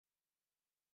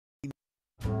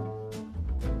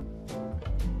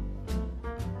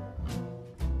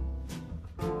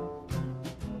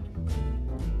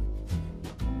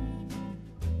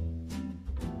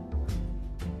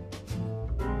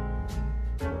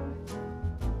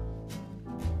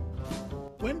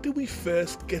When do we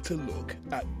first get a look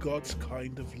at God's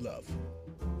kind of love?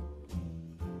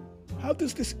 How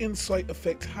does this insight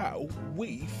affect how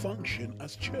we function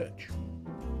as church?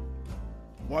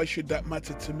 Why should that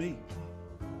matter to me?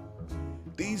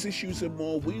 These issues and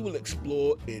more we will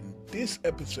explore in this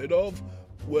episode of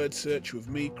Wordsearch with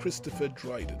me, Christopher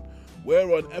Dryden.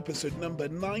 We're on episode number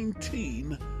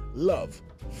 19, Love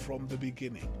from the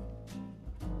Beginning.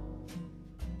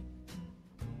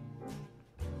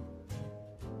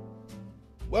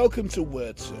 Welcome to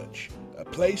Wordsearch, a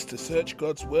place to search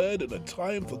God's Word and a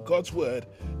time for God's Word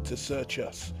to search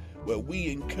us, where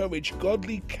we encourage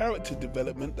godly character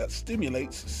development that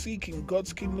stimulates seeking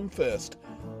God's kingdom first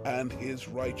and His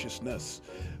righteousness,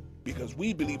 because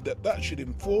we believe that should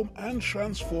inform and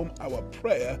transform our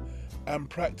prayer and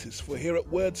practice. For here at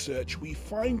Wordsearch, we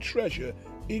find treasure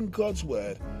in God's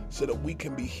Word so that we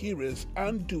can be hearers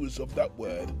and doers of that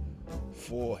Word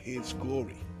for His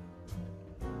glory.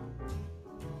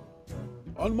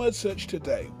 On Wordsearch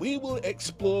today, we will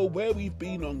explore where we've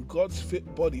been on God's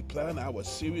Fit Body Plan, our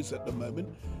series at the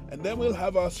moment, and then we'll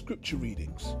have our scripture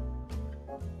readings.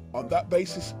 On that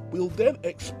basis, we'll then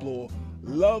explore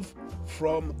love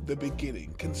from the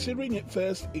beginning, considering it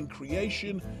first in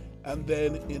creation and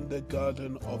then in the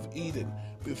Garden of Eden,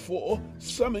 before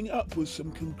summing up with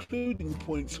some concluding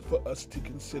points for us to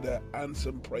consider and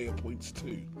some prayer points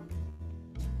too.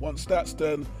 Once that's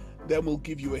done, then we'll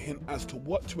give you a hint as to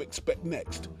what to expect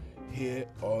next here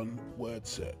on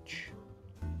Wordsearch.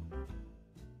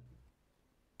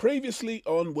 Previously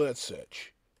on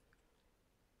Wordsearch,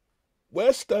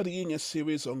 we're studying a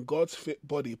series on God's Fit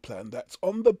Body Plan that's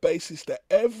on the basis that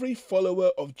every follower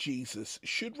of Jesus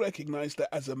should recognize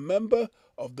that as a member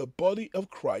of the body of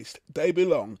Christ, they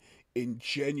belong in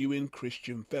genuine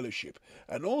Christian fellowship.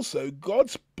 And also,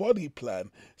 God's body plan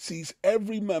sees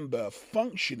every member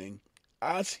functioning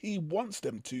as He wants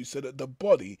them to so that the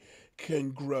body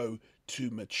can grow to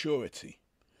maturity.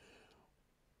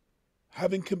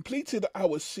 Having completed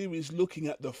our series looking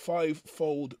at the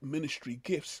fivefold ministry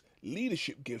gifts,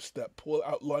 leadership gifts that Paul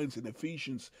outlines in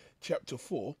Ephesians chapter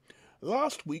 4,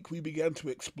 last week we began to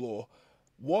explore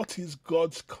what is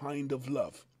God's kind of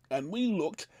love. And we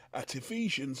looked at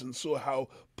Ephesians and saw how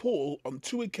Paul on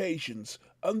two occasions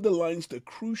underlines the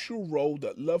crucial role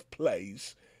that love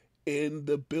plays in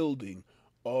the building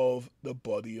of the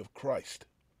body of Christ.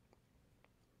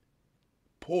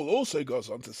 Paul also goes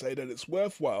on to say that it's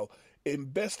worthwhile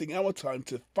investing our time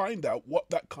to find out what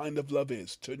that kind of love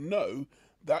is, to know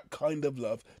that kind of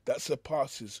love that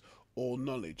surpasses all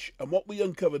knowledge. And what we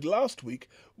uncovered last week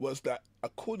was that,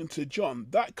 according to John,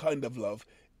 that kind of love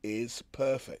is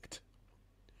perfect.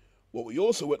 What we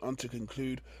also went on to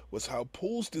conclude was how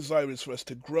Paul's desire is for us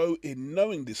to grow in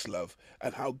knowing this love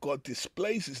and how God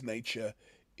displays His nature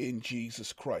in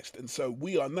Jesus Christ. And so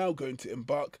we are now going to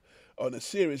embark on a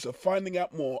series of finding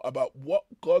out more about what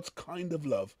God's kind of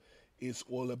love is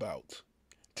all about.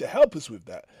 To help us with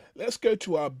that, let's go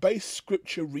to our base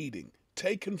scripture reading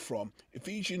taken from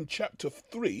Ephesians chapter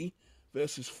 3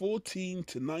 verses 14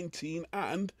 to 19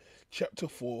 and chapter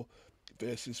 4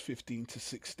 verses 15 to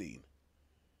 16.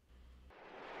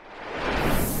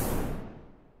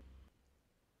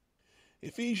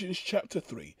 Ephesians chapter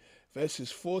 3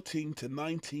 verses 14 to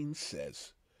 19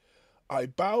 says, I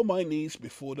bow my knees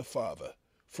before the Father,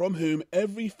 from whom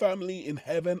every family in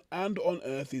heaven and on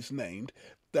earth is named,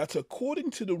 that according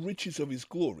to the riches of His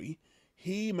glory,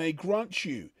 He may grant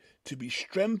you to be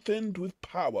strengthened with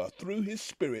power through His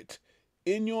Spirit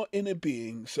in your inner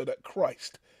being, so that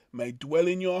Christ may dwell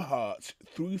in your hearts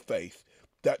through faith,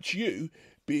 that you,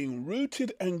 being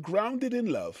rooted and grounded in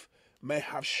love, may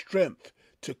have strength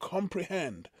to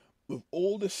comprehend with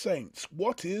all the saints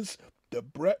what is the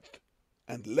breadth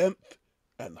and length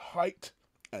and height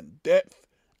and depth,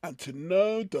 and to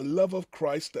know the love of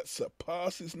Christ that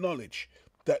surpasses knowledge,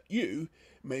 that you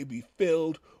may be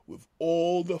filled with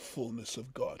all the fullness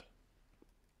of God.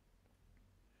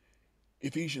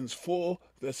 Ephesians 4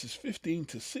 verses 15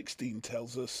 to 16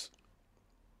 tells us,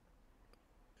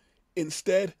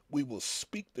 instead, we will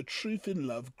speak the truth in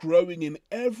love, growing in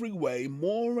every way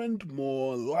more and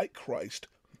more like Christ,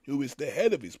 who is the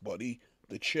head of His body,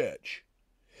 the church.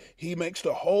 He makes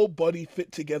the whole body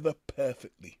fit together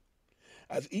perfectly.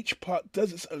 As each part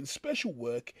does its own special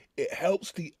work, it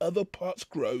helps the other parts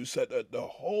grow so that the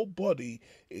whole body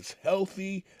is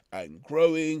healthy and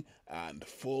growing and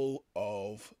full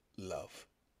of love.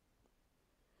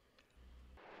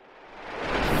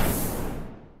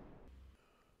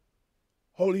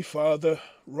 Holy Father,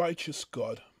 righteous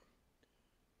God,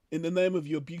 in the name of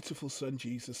your beautiful Son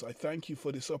Jesus, I thank you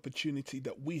for this opportunity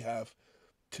that we have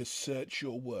to search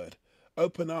your word.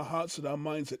 Open our hearts and our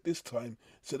minds at this time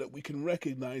so that we can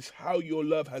recognize how your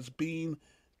love has been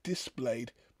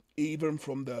displayed even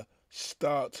from the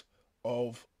start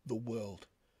of the world.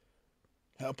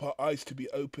 Help our eyes to be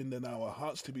opened and our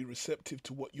hearts to be receptive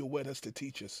to what your word has to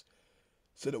teach us,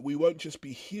 so that we won't just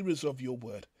be hearers of your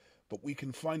word, but we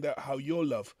can find out how your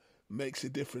love makes a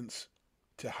difference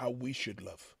to how we should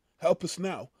love. Help us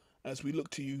now as we look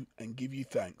to you and give you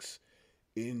thanks.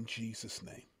 In Jesus'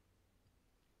 name.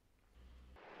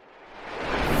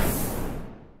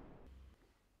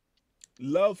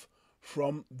 Love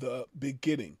from the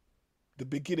beginning. The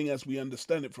beginning, as we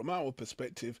understand it from our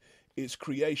perspective, is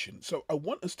creation. So I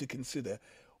want us to consider,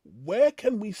 where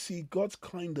can we see God's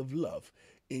kind of love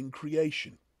in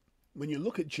creation? When you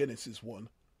look at Genesis 1,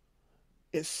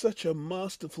 it's such a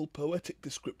masterful poetic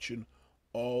description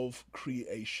of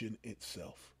creation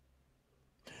itself.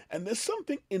 And there's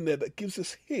something in there that gives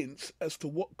us hints as to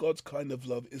what God's kind of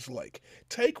love is like.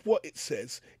 Take what it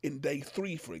says in day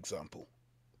 3, for example.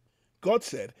 God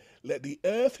said, "Let the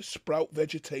earth sprout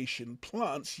vegetation,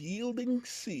 plants yielding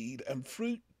seed, and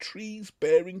fruit trees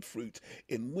bearing fruit,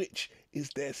 in which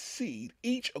is their seed,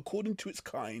 each according to its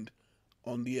kind,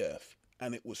 on the earth."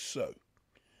 And it was so.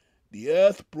 The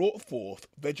earth brought forth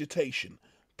vegetation,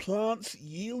 plants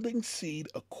yielding seed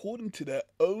according to their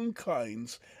own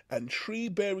kinds, and tree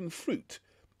bearing fruit,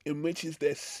 in which is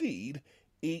their seed,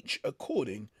 each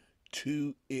according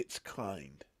to its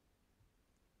kind.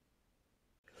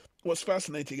 What's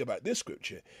fascinating about this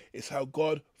scripture is how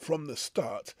God, from the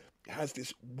start, has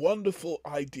this wonderful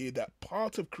idea that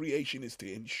part of creation is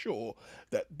to ensure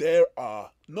that there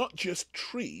are not just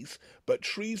trees, but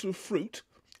trees with fruit,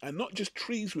 and not just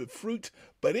trees with fruit,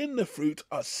 but in the fruit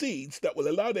are seeds that will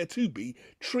allow there to be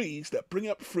trees that bring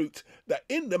up fruit that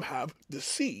in them have the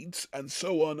seeds, and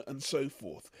so on and so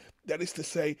forth. That is to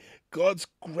say, God's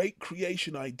great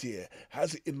creation idea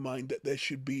has it in mind that there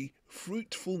should be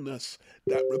fruitfulness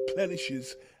that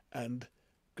replenishes and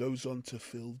goes on to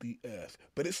fill the earth.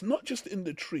 But it's not just in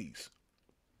the trees.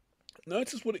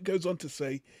 Notice what it goes on to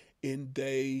say in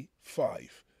day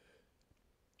 5.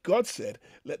 God said,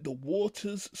 "Let the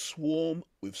waters swarm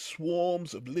with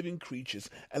swarms of living creatures,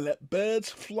 and let birds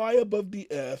fly above the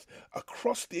earth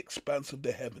across the expanse of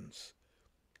the heavens."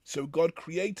 So God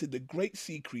created the great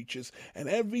sea creatures and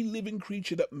every living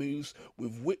creature that moves,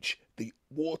 with which the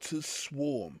waters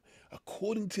swarm,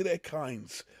 according to their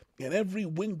kinds, and every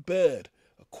winged bird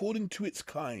according to its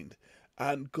kind.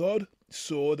 And God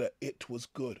saw that it was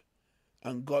good.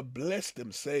 And God blessed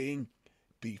them, saying,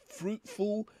 "Be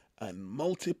fruitful and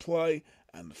multiply,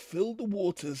 and fill the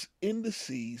waters in the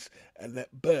seas, and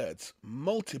let birds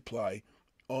multiply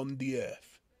on the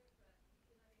earth."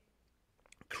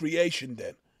 Creation,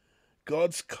 then,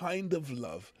 God's kind of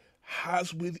love,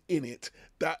 has within it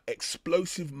that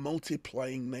explosive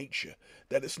multiplying nature,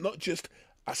 that it's not just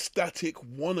a static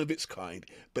one of its kind,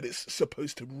 but it's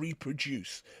supposed to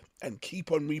reproduce and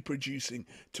keep on reproducing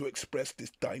to express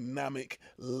this dynamic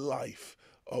life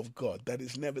of God that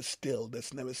is never still,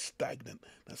 that's never stagnant,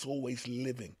 that's always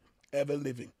living, ever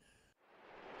living.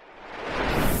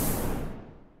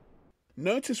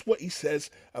 Notice what he says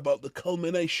about the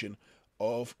culmination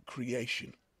of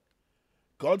creation.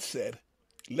 God said,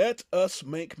 "Let us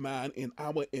make man in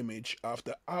our image,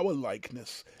 after our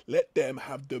likeness. Let them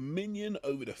have dominion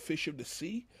over the fish of the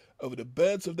sea, over the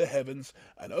birds of the heavens,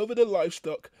 and over the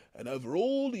livestock, and over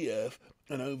all the earth,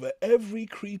 and over every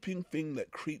creeping thing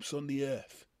that creeps on the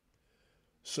earth."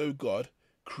 So God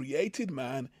created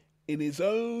man in his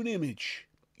own image.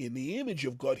 In the image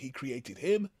of God he created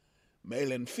him,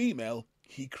 male and female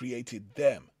he created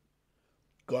them.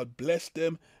 God blessed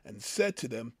them and said to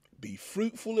them, "Be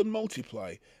fruitful and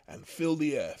multiply, and fill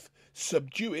the earth.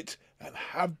 Subdue it, and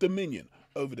have dominion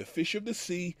over the fish of the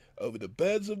sea, over the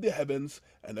birds of the heavens,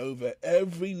 and over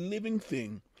every living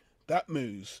thing that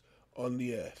moves on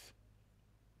the earth."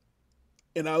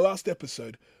 In our last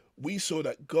episode, we saw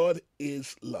that God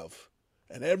is love,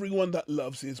 and everyone that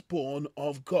loves is born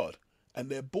of God. And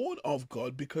they're born of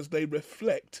God because they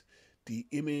reflect the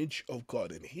image of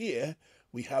God. And here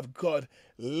we have God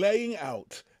laying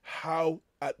out how,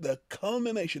 at the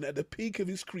culmination, at the peak of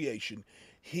his creation,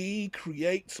 he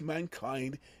creates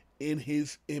mankind in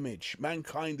his image.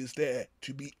 Mankind is there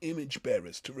to be image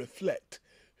bearers, to reflect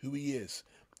who he is.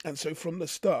 And so from the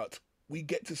start, we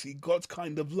get to see God's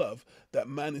kind of love that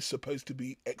man is supposed to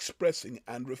be expressing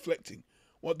and reflecting.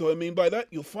 What do I mean by that?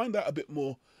 You'll find out a bit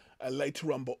more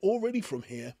later on. But already from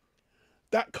here,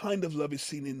 that kind of love is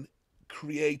seen in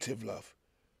creative love,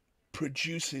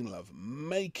 producing love,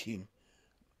 making,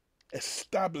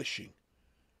 establishing,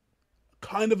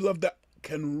 kind of love that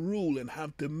can rule and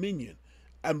have dominion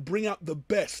and bring out the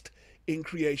best in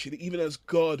creation, even as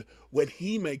God, when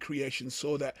he made creation,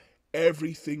 saw that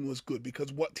everything was good,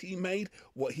 because what he made,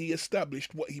 what he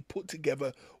established, what he put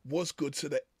together was good, so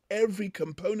that every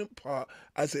component part,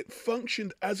 as it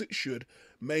functioned as it should,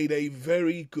 made a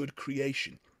very good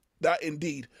creation. That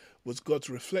indeed was God's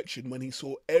reflection when he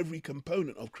saw every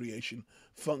component of creation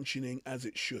functioning as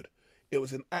it should. It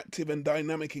was an active and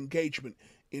dynamic engagement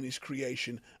in his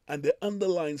creation, and it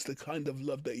underlines the kind of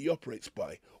love that he operates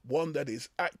by, one that is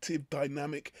active,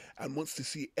 dynamic, and wants to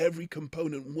see every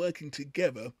component working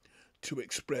together to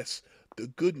express the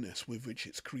goodness with which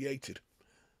it's created.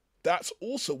 That's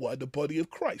also why the body of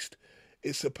Christ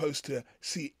is supposed to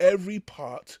see every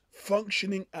part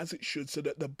functioning as it should, so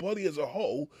that the body as a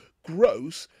whole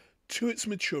grows to its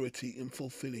maturity in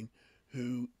fulfilling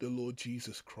who the Lord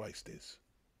Jesus Christ is.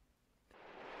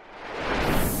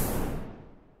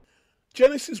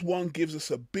 Genesis 1 gives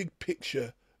us a big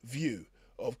picture view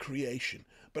of creation,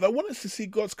 but I want us to see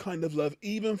God's kind of love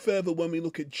even further when we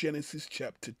look at Genesis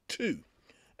chapter 2.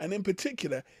 And in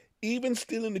particular, even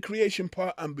still in the creation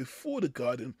part and before the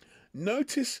garden,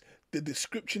 notice the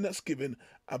description that's given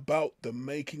about the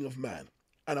making of man.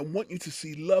 And I want you to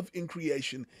see love in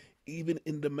creation, even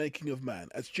in the making of man.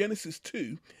 As Genesis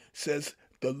 2 says,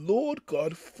 the Lord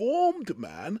God formed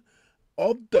man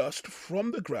of dust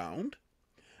from the ground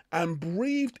and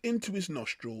breathed into his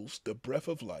nostrils the breath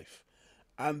of life,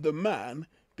 and the man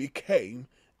became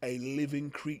a living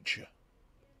creature.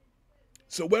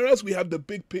 So whereas we have the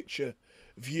big picture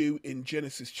view in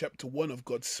Genesis chapter 1 of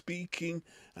God speaking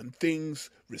and things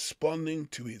responding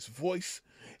to his voice,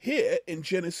 here in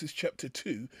Genesis chapter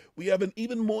 2 we have an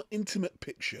even more intimate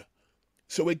picture.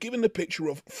 So we're given the picture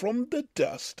of, from the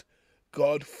dust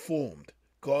God formed,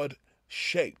 God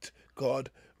shaped,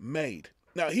 God made.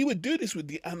 Now he would do this with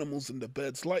the animals and the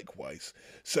birds likewise.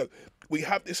 So we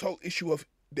have this whole issue of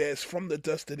there's from the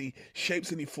dust, and he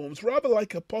shapes and he forms, rather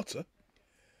like a potter.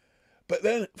 But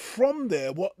then from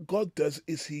there, what God does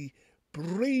is he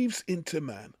breathes into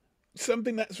man,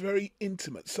 something that's very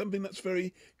intimate, something that's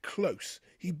very close.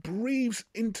 He breathes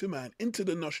into man, into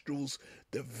the nostrils,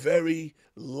 the very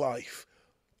life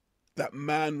that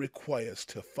man requires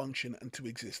to function and to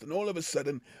exist. And all of a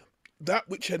sudden, that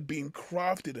which had been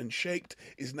crafted and shaped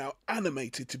is now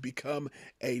animated to become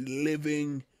a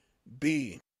living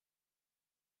being.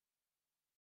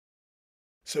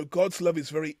 So God's love is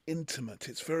very intimate.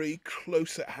 It's very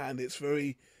close at hand. It's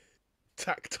very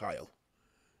tactile.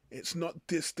 It's not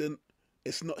distant.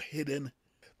 It's not hidden.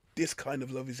 This kind of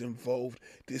love is involved.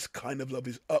 This kind of love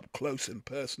is up close and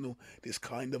personal. This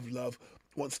kind of love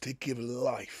wants to give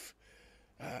life.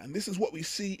 And this is what we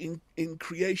see in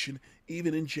creation,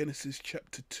 even in Genesis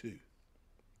chapter 2.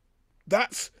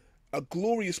 That's a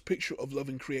glorious picture of love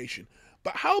in creation.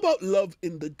 But how about love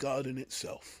in the garden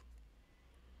itself?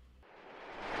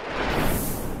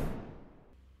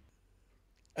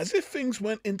 As if things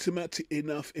weren't intimate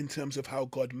enough in terms of how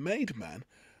God made man,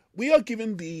 we are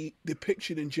given the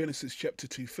depiction in Genesis chapter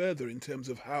 2 further in terms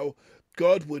of how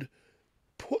God would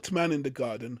put man in the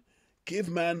garden, give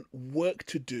man work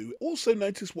to do. Also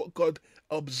notice what God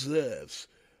observes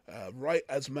right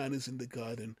as man is in the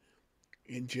garden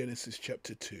in Genesis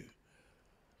chapter 2.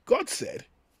 God said,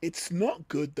 "It's not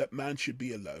good that man should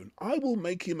be alone. I will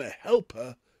make him a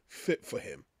helper fit for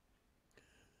him."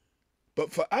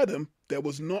 But for Adam, there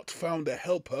was not found a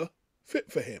helper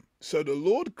fit for him. So the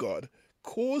Lord God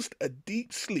caused a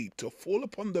deep sleep to fall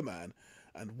upon the man,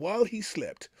 and while he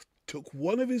slept, took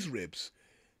one of his ribs,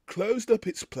 closed up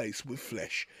its place with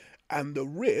flesh, and the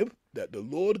rib that the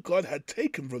Lord God had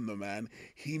taken from the man,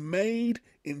 he made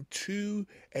into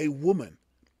a woman,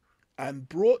 and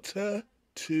brought her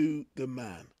to the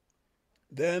man.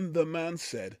 Then the man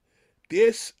said,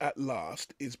 "This at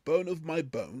last is bone of my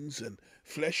bones and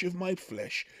flesh of my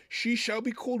flesh. She shall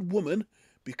be called woman,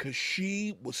 because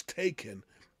she was taken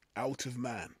out of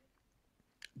man.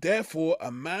 Therefore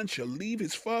a man shall leave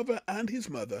his father and his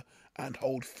mother, and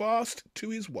hold fast to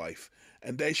his wife,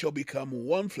 and they shall become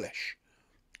one flesh.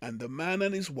 And the man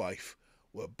and his wife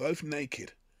were both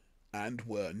naked, and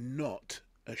were not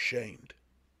ashamed."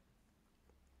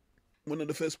 One of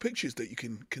the first pictures that you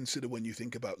can consider when you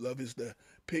think about love is the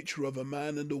picture of a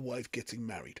man and a wife getting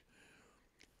married.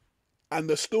 And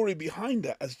the story behind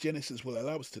that, as Genesis will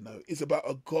allow us to know, is about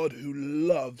a God who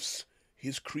loves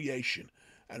his creation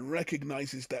and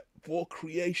recognizes that for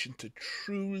creation to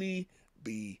truly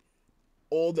be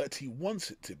all that he wants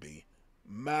it to be,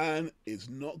 man is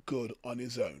not good on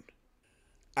his own.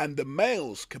 And the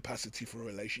male's capacity for a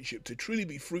relationship to truly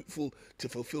be fruitful, to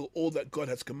fulfill all that God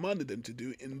has commanded them to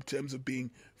do in terms of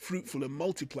being fruitful and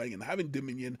multiplying and having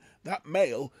dominion, that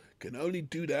male can only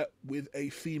do that with a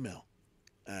female.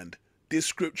 And this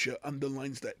scripture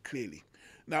underlines that clearly.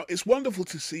 Now, it's wonderful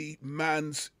to see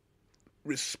man's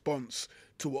response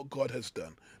to what God has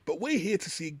done, but we're here to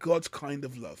see God's kind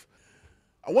of love.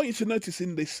 I want you to notice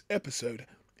in this episode,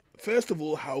 first of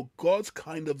all, how God's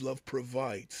kind of love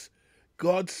provides.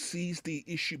 God sees the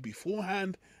issue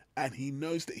beforehand and he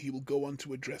knows that he will go on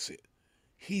to address it.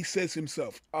 He says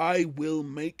himself, I will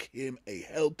make him a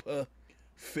helper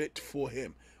fit for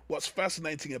him. What's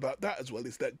fascinating about that as well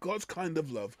is that God's kind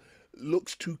of love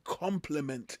looks to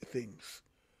complement things.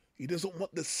 He doesn't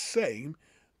want the same,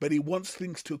 but he wants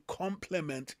things to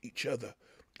complement each other.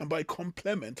 And by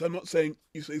complement, I'm not saying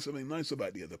you say something nice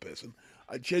about the other person.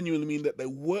 I genuinely mean that they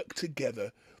work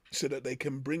together so that they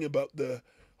can bring about the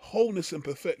wholeness and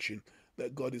perfection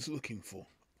that God is looking for.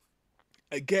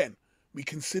 Again, we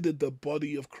consider the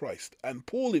body of Christ, and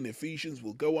Paul in Ephesians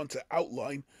will go on to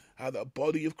outline how the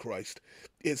body of Christ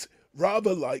is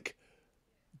rather like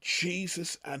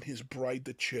Jesus and his bride,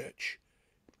 the church,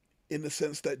 in the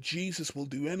sense that Jesus will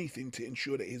do anything to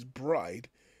ensure that his bride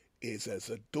is as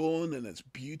adorned and as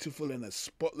beautiful and as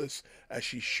spotless as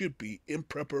she should be in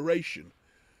preparation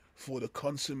for the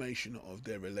consummation of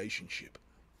their relationship.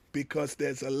 Because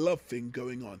there's a love thing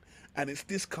going on. And it's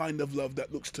this kind of love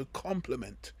that looks to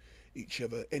complement each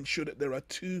other, ensure that there are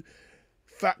two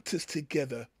factors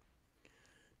together.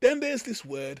 Then there's this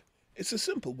word, it's a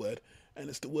simple word, and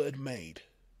it's the word made.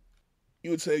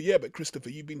 You would say, yeah, but Christopher,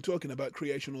 you've been talking about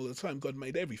creation all the time. God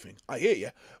made everything. I hear you.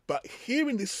 But here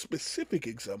in this specific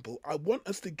example, I want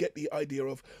us to get the idea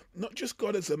of not just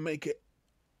God as a maker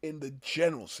in the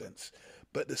general sense,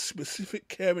 but the specific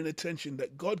care and attention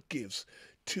that God gives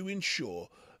to ensure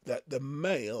that the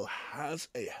male has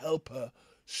a helper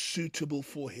suitable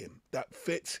for him, that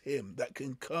fits him, that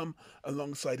can come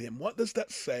alongside him. What does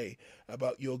that say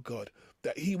about your God?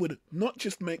 That he would not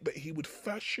just make, but he would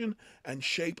fashion and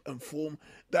shape and form.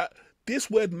 That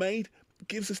this word made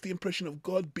gives us the impression of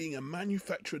God being a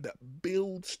manufacturer that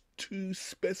builds to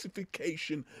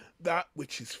specification that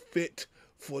which is fit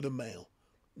for the male.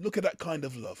 Look at that kind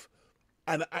of love.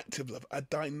 An active love, a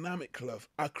dynamic love,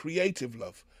 a creative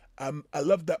love, a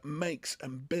love that makes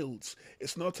and builds.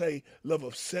 It's not a love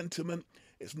of sentiment.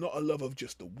 It's not a love of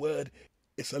just the word.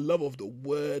 It's a love of the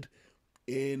word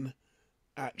in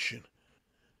action.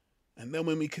 And then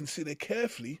when we consider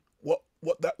carefully what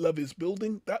that love is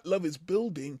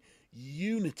building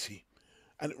unity.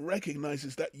 And it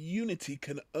recognizes that unity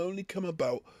can only come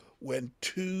about when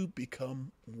two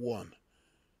become one.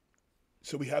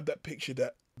 So we have that picture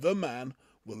that the man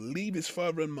will leave his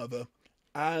father and mother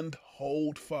and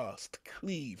hold fast,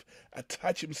 cleave,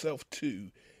 attach himself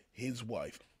to his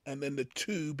wife. And then the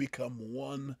two become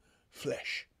one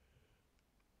flesh.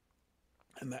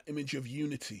 And that image of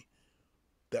unity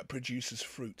that produces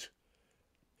fruit,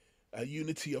 a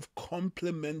unity of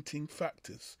complementing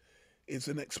factors, is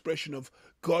an expression of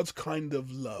God's kind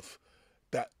of love,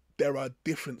 that there are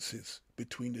differences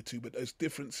between the two, but those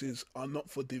differences are not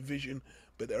for division,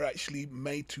 but they're actually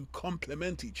made to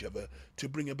complement each other, to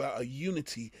bring about a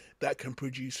unity that can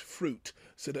produce fruit,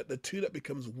 so that the two that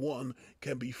becomes one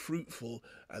can be fruitful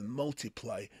and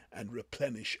multiply and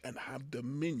replenish and have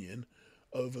dominion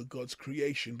over God's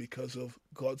creation because of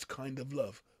God's kind of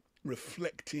love,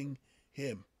 reflecting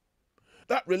him.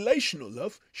 That relational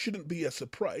love shouldn't be a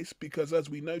surprise because, as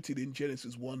we noted in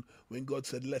Genesis 1, when God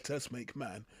said, let us make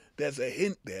man, there's a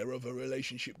hint there of a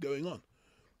relationship going on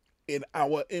in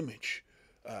our image,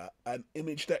 an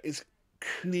image that is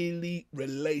clearly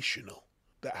relational,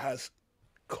 that has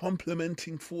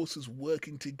complementing forces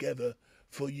working together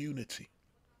for unity.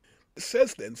 It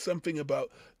says then something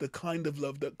about the kind of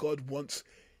love that God wants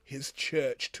his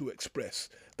church to express.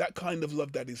 That kind of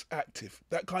love that is active,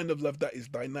 that kind of love that is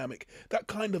dynamic, that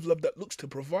kind of love that looks to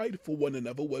provide for one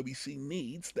another where we see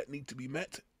needs that need to be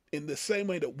met, in the same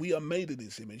way that we are made in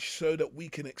his image so that we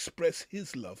can express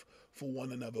his love for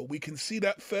one another. We can see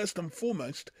that first and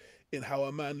foremost in how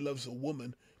a man loves a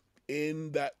woman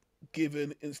in that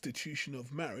given institution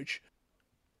of marriage,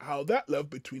 how that love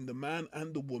between the man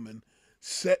and the woman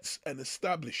sets and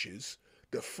establishes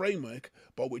the framework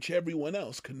by which everyone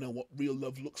else can know what real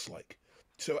love looks like.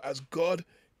 So as God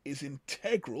is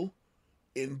integral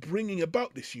in bringing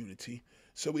about this unity,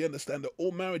 so we understand that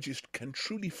all marriages can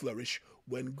truly flourish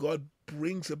when God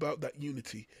brings about that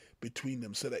unity between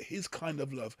them, so that his kind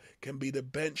of love can be the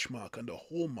benchmark and the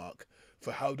hallmark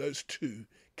for how those two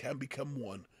can become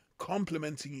one,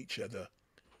 complementing each other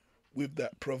with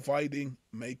that providing,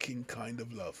 making kind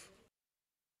of love.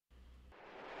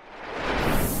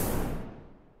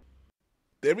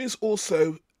 There is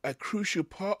also a crucial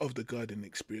part of the garden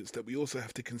experience that we also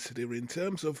have to consider in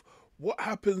terms of what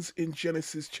happens in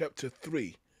Genesis chapter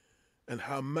 3 and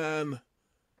how man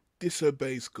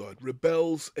disobeys God,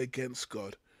 rebels against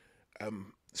God,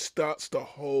 starts the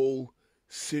whole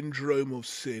syndrome of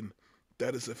sin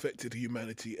that has affected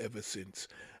humanity ever since.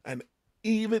 And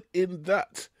even in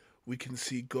that, we can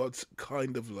see God's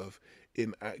kind of love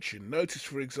in action. Notice,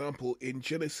 for example, in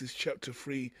Genesis chapter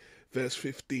 3, verse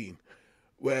 15,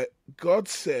 where God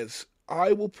says,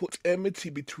 I will put enmity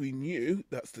between you,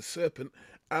 that's the serpent,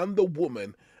 and the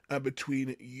woman, and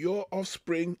between your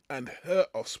offspring and her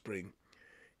offspring.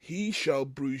 He shall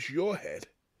bruise your head,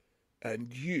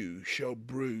 and you shall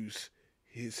bruise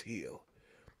his heel.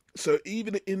 So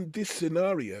even in this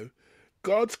scenario,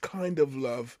 God's kind of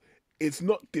love is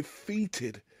not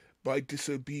defeated by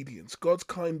disobedience. God's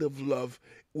kind of love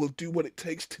will do what it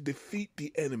takes to defeat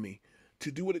the enemy,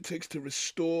 to do what it takes to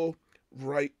restore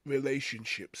right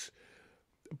relationships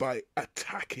by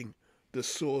attacking the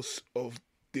source of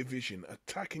division,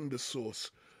 attacking the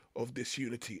source of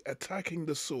disunity, attacking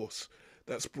the source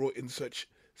that's brought in such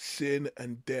sin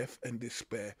and death and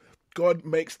despair. God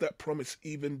makes that promise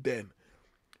even then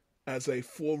as a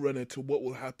forerunner to what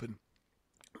will happen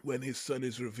when his son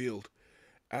is revealed,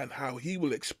 and how he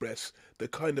will express the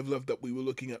kind of love that we were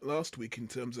looking at last week in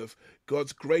terms of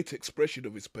God's great expression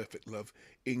of his perfect love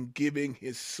in giving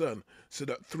his son so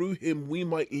that through him we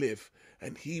might live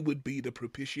and he would be the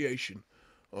propitiation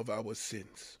of our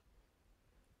sins.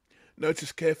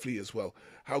 Notice carefully as well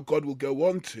how God will go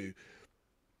on to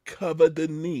cover the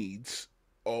needs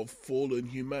of fallen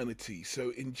humanity.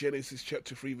 So in Genesis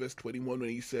chapter 3 verse 21, when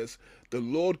he says, the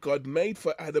Lord God made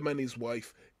for Adam and his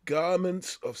wife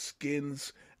garments of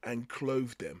skins and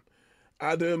clothed them.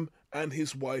 Adam and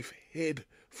his wife hid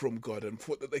from God and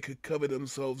thought that they could cover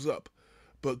themselves up.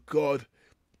 But God,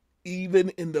 even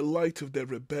in the light of their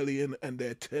rebellion and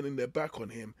their turning their back on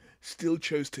him, still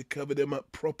chose to cover them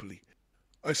up properly.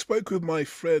 I spoke with my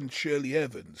friend Shirley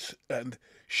Evans, and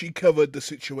she covered the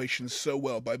situation so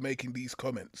well by making these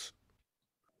comments.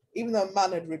 Even though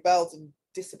man had rebelled and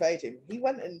disobeyed him, he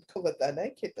went and covered their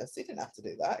nakedness. He didn't have to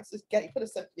do that. It's just get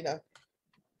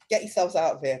yourselves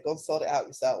out of here, go and sort it out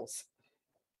yourselves.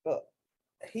 But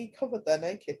he covered their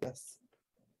nakedness.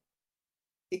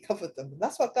 He covered them. And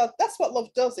that's what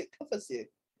love does. It covers you.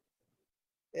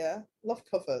 Yeah, love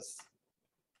covers.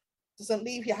 Doesn't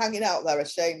leave you hanging out there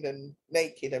ashamed and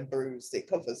naked and bruised. It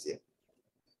covers you.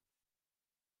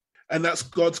 And that's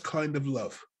God's kind of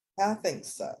love. I think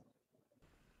so.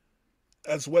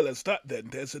 As well as that, then,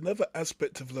 there's another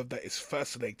aspect of love that is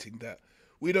fascinating that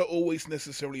we don't always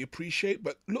necessarily appreciate,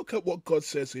 but look at what God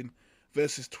says in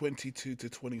verses 22 to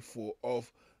 24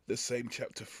 of the same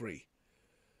chapter 3.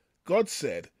 God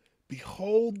said,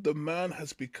 behold, the man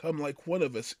has become like one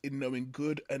of us in knowing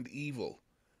good and evil.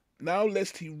 Now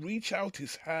lest he reach out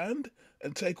his hand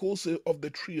and take also of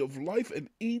the tree of life and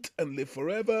eat and live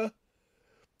forever.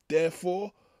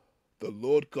 Therefore, the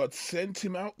Lord God sent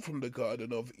him out from the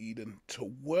Garden of Eden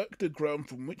to work the ground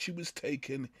from which he was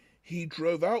taken. He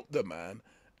drove out the man,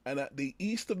 and at the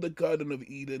east of the Garden of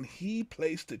Eden he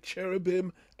placed a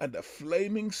cherubim and a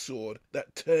flaming sword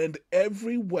that turned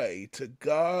every way to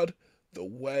guard the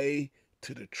way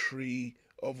to the tree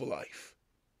of life.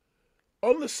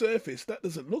 On the surface, that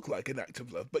doesn't look like an act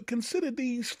of love, but consider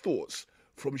these thoughts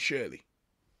from Shirley.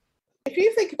 If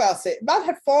you think about it, man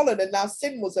had fallen and now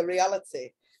sin was a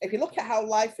reality. If you look at how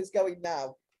life is going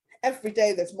now, every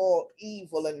day there's more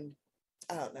evil and,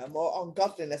 more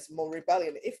ungodliness, more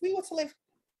rebellion. If we were to live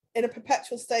in a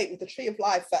perpetual state with the tree of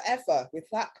life forever, with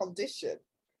that condition,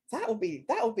 that would be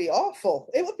awful.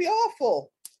 It would be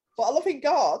awful. But a loving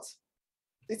God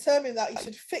determined that he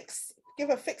should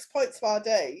give a fixed point to our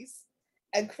days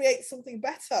and create something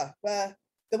better where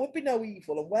there would be no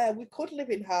evil and where we could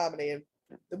live in harmony and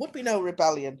there would be no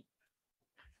rebellion.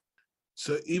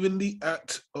 So even the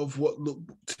act of what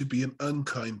looked to be an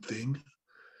unkind thing,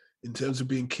 in terms of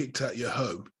being kicked out of your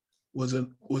home, was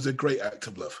a great act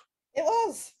of love. It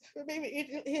was. I mean,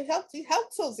 he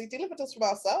helped us. He delivered us from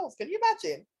ourselves. Can you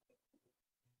imagine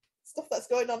stuff that's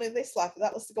going on in this life?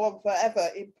 That was to go on forever,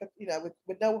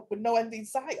 with no end in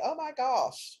sight. Oh my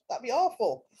gosh, that'd be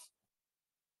awful.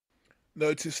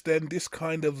 Notice then this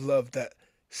kind of love that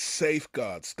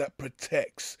safeguards, that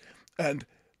protects, and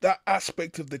that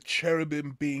aspect of the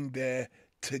cherubim being there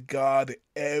to guard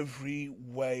every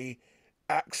way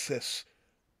access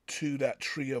to that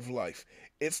tree of life.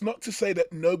 It's not to say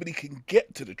that nobody can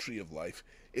get to the tree of life.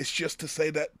 It's just to say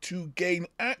that to gain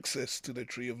access to the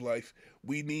tree of life,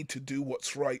 we need to do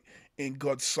what's right in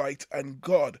God's sight. And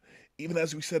God, even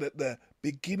as we said at the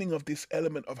beginning of this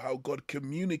element of how God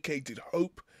communicated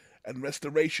hope and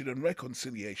restoration and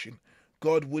reconciliation,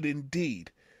 God would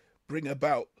indeed bring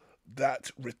about that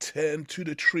return to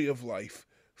the tree of life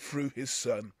through his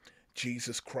Son,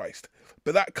 Jesus Christ.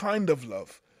 But that kind of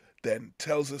love then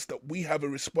tells us that we have a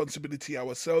responsibility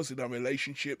ourselves in our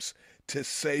relationships to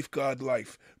safeguard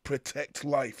life, protect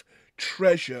life,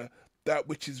 treasure that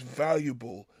which is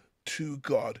valuable to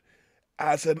God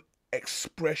as an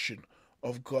expression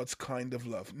of God's kind of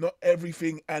love. Not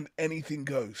everything and anything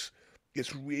goes.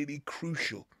 It's really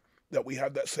crucial that we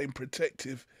have that same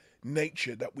protective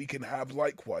nature that we can have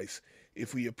likewise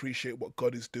if we appreciate what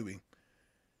God is doing,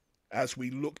 as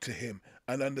we look to him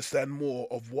and understand more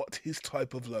of what his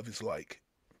type of love is like.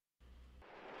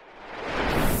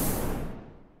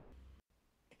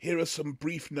 Here are some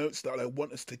brief notes that I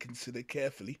want us to consider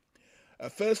carefully.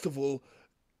 First of all,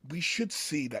 we should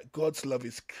see that God's love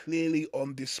is clearly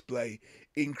on display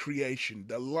in creation.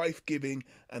 The life-giving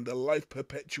and the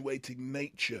life-perpetuating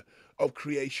nature of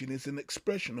creation is an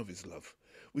expression of his love.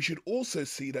 We should also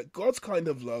see that God's kind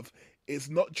of love is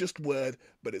not just word,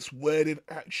 but it's word in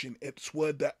action. It's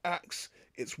word that acts,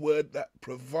 it's word that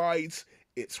provides,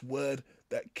 it's word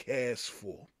that cares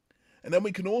for. And then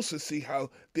we can also see how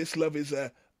this love is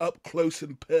a up close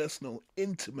and personal,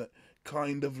 intimate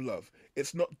kind of love.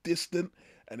 It's not distant,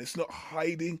 and it's not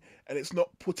hiding, and it's not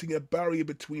putting a barrier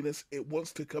between us. It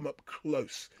wants to come up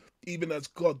close, even as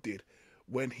God did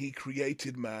when he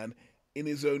created man in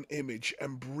his own image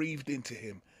and breathed into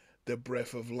him the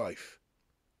breath of life.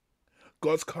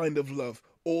 God's kind of love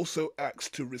also acts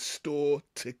to restore,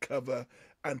 to cover,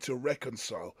 and to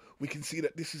reconcile. We can see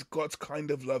that this is God's kind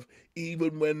of love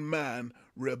even when man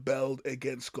rebelled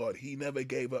against God. He never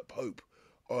gave up hope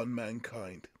on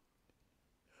mankind.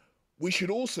 We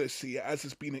should also see, as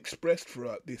has been expressed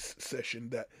throughout this session,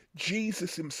 that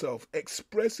Jesus himself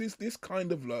expresses this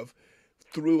kind of love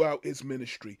throughout his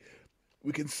ministry.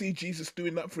 We can see Jesus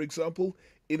doing that, for example,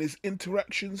 in his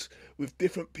interactions with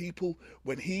different people.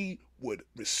 When he would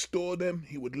restore them,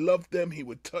 he would love them, he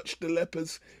would touch the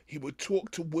lepers, he would talk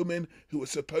to women who were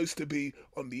supposed to be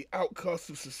on the outcasts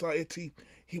of society.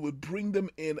 He would bring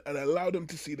them in and allow them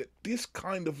to see that this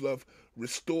kind of love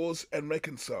restores and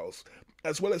reconciles,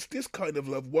 as well as this kind of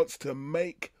love wants to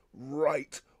make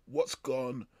right what's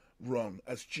gone wrong,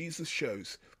 as Jesus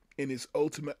shows in his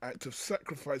ultimate act of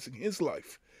sacrificing his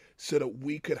life so that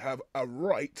we could have a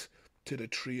right to the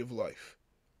tree of life.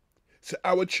 So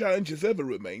our challenge as ever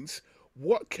remains,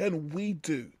 what can we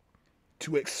do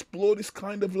to explore this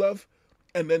kind of love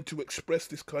and then to express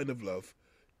this kind of love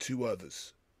to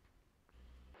others?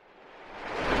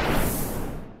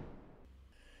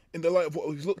 In the light of what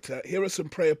we've looked at, here are some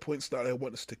prayer points that I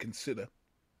want us to consider.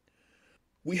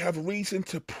 We have reason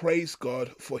to praise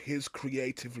God for his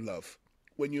creative love.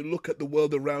 When you look at the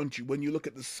world around you, when you look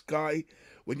at the sky,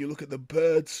 when you look at the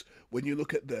birds, when you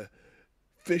look at the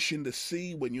fish in the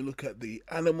sea, when you look at the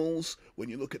animals, when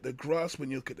you look at the grass,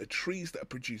 when you look at the trees that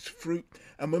produce fruit,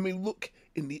 and when we look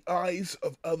in the eyes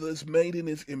of others made in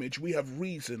his image, we have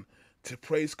reason to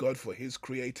praise God for his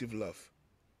creative love.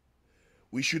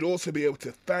 We should also be able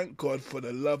to thank God for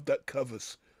the love that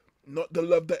covers, not the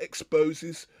love that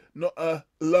exposes, not a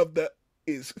love that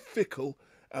is fickle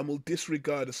and will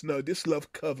disregard us. No, this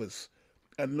love covers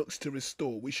and looks to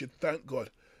restore. We should thank God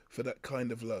for that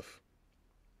kind of love.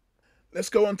 Let's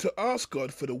go on to ask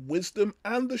God for the wisdom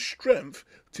and the strength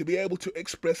to be able to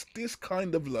express this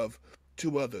kind of love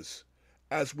to others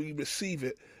as we receive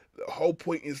it. The whole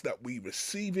point is that we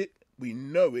receive it, we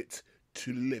know it,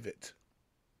 to live it.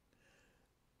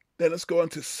 Then let's go on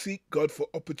to seek God for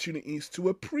opportunities to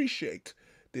appreciate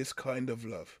this kind of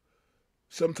love.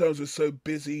 Sometimes we're so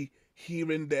busy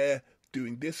here and there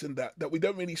doing this and that we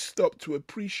don't really stop to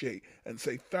appreciate and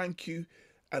say thank you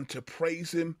and to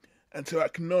praise him and to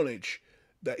acknowledge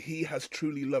that he has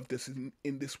truly loved us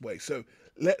in this way. So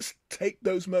let's take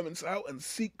those moments out and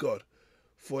seek God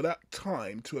for that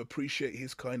time to appreciate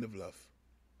his kind of love.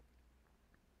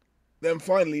 Then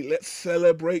finally, let's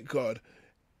celebrate God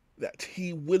that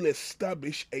he will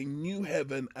establish a new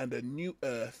heaven and a new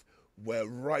earth where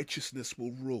righteousness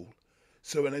will rule.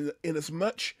 So in as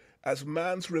much as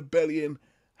man's rebellion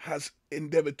has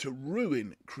endeavored to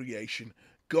ruin creation,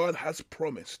 God has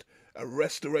promised a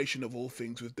restoration of all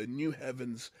things with the new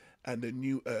heavens and the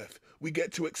new earth. We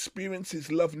get to experience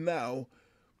his love now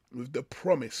with the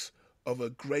promise of a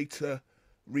greater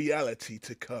reality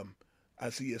to come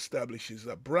as he establishes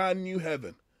a brand new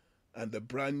heaven and a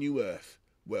brand new earth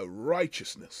where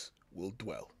righteousness will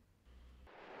dwell.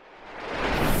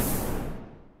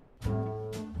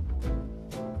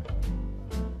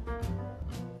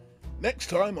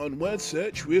 Next time on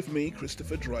Wordsearch with me,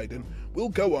 Christopher Dryden, we'll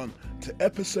go on to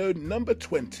episode number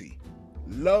 20,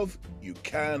 Love You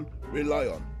Can Rely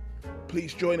On.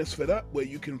 Please join us for that, where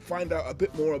you can find out a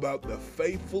bit more about the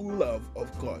faithful love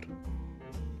of God.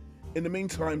 In the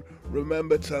meantime,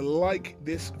 remember to like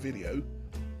this video,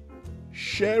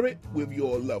 share it with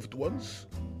your loved ones,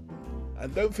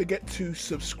 and don't forget to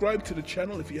subscribe to the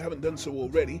channel if you haven't done so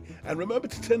already, and remember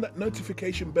to turn that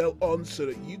notification bell on so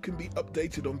that you can be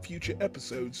updated on future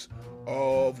episodes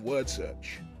of Wordsearch.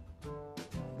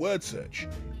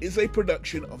 Wordsearch is a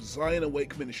production of Zion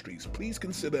Awake Ministries. Please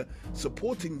consider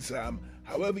supporting ZAM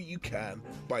however you can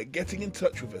by getting in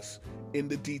touch with us in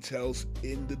the details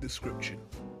in the description.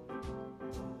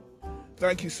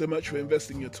 Thank you so much for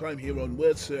investing your time here on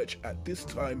Wordsearch at this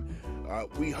time.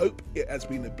 We hope it has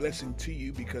been a blessing to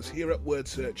you, because here at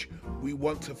Wordsearch we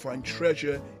want to find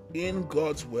treasure in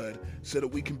God's Word so that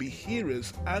we can be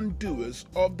hearers and doers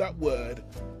of that Word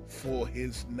for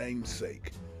His name's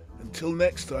sake. Until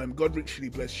next time, God richly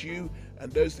bless you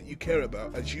and those that you care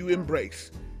about as you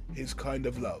embrace His kind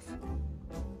of love.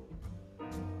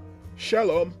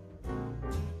 Shalom.